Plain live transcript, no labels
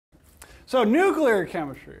So nuclear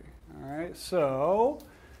chemistry. All right. So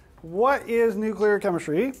what is nuclear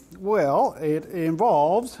chemistry? Well, it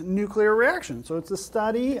involves nuclear reactions. So it's the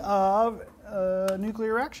study of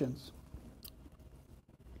nuclear reactions.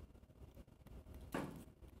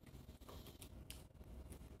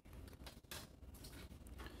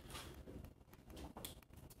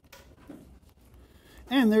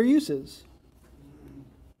 And their uses.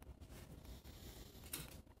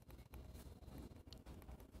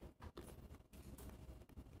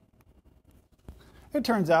 It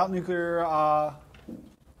turns out nuclear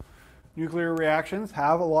reactions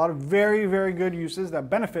have a lot of very, very good uses that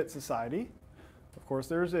benefit society. Of course,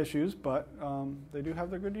 there's issues, but they do have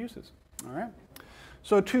their good uses. All right.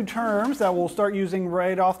 So two terms that we'll start using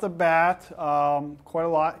right off the bat quite a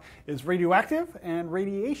lot is radioactive and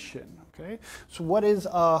radiation. Okay. So what is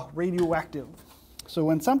radioactive? So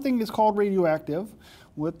when something is called radioactive,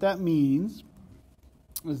 what that means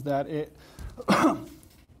is that it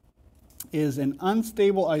is an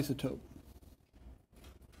unstable isotope.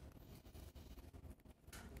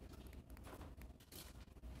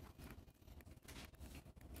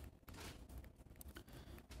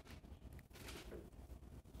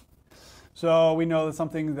 So we know that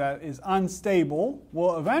something that is unstable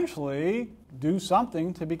will eventually do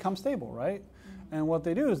something to become stable, right? And what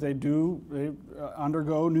they do is they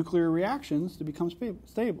undergo nuclear reactions to become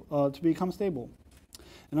stable.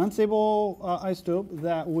 An unstable isotope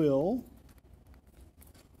that will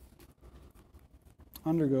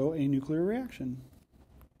undergo a nuclear reaction.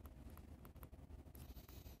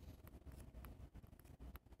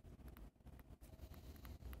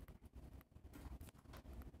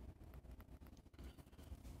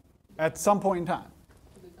 At some point in time.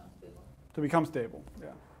 To become stable, yeah.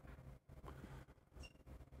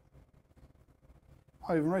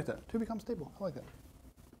 I'll even write that. To become stable. I like that.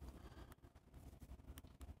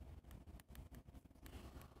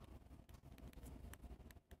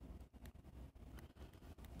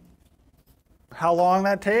 How long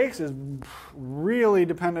that takes is really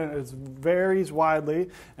dependent. It varies widely,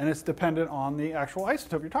 and it's dependent on the actual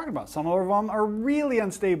isotope you're talking about. Some of them are really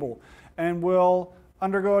unstable and will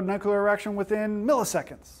undergo a nuclear reaction within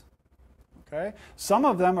milliseconds. Okay? Some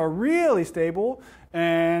of them are really stable,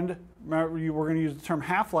 and we're going to use the term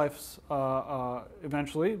half-lives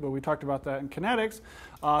eventually, but we talked about that in kinetics.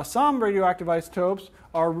 Some radioactive isotopes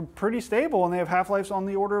are pretty stable, and they have half-lives on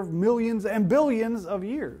the order of millions and billions of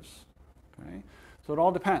years. Okay? So it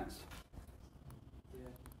all depends.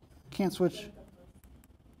 Can't switch.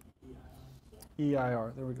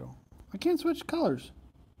 EIR, there we go. I can't switch colors.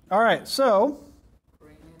 All right, so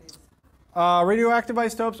radioactive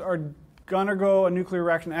isotopes are going to undergo a nuclear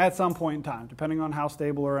reaction at some point in time, depending on how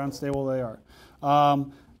stable or unstable they are.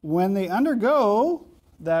 When they undergo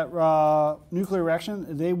that nuclear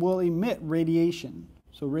reaction, they will emit radiation.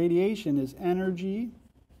 So radiation is energy.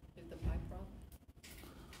 Is the byproduct?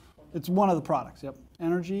 It's one of the products, yep.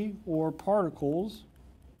 Energy or particles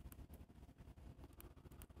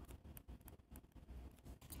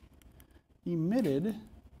emitted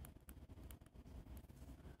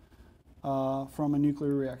from a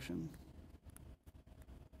nuclear reaction.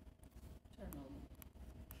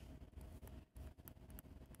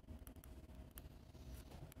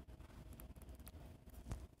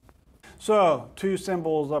 So, two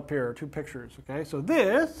symbols up here, two pictures, okay? So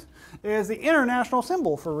this is the international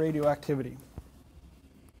symbol for radioactivity.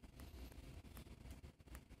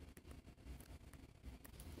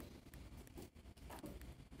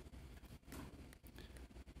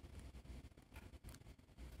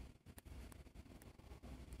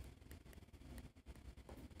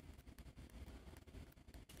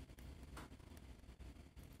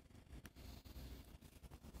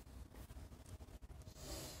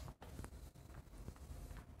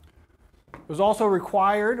 It was also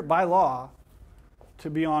required by law to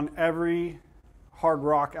be on every hard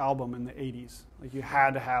rock album in the 80s. Like you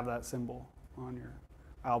had to have that symbol on your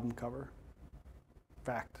album cover.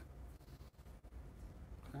 Fact.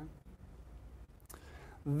 Okay.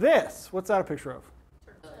 This, what's that a picture of?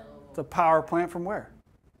 It's a power plant from where?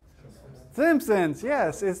 Simpsons,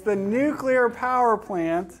 yes. It's the nuclear power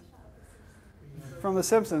plant from The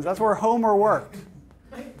Simpsons. That's where Homer worked.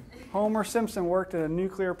 Homer Simpson worked at a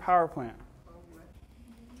nuclear power plant.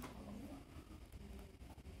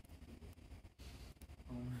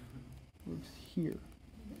 Here.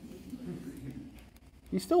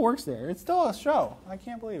 He still works there. It's still a show. I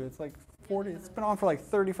can't believe it. It's like 40. It's been on for like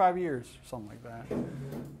 35 years or something like that.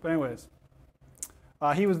 But anyways,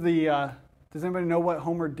 he was the. Does anybody know what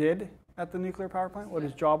Homer did at the nuclear power plant? What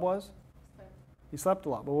his job was? He slept a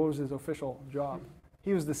lot. But what was his official job?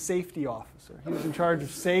 He was the safety officer. He was in charge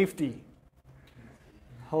of safety.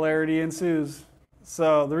 hilarity ensues.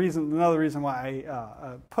 So another reason why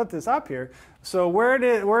I put this up here. So where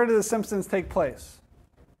did the Simpsons take place?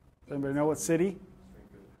 Does anybody know what city?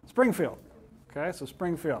 Springfield. Okay, so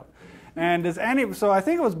Springfield. And so I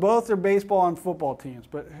think it was both their baseball and football teams,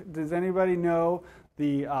 but does anybody know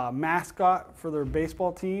the mascot for their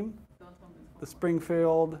baseball team? The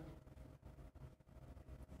Springfield.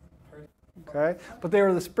 Okay, but they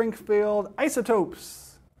were the Springfield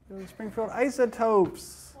Isotopes. They were the Springfield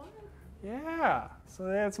Isotopes. Yeah, so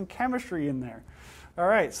they had some chemistry in there. All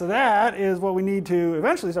right, so that is what we need to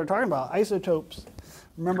eventually start talking about, isotopes.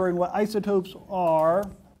 Remembering what isotopes are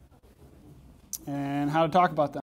and how to talk about them.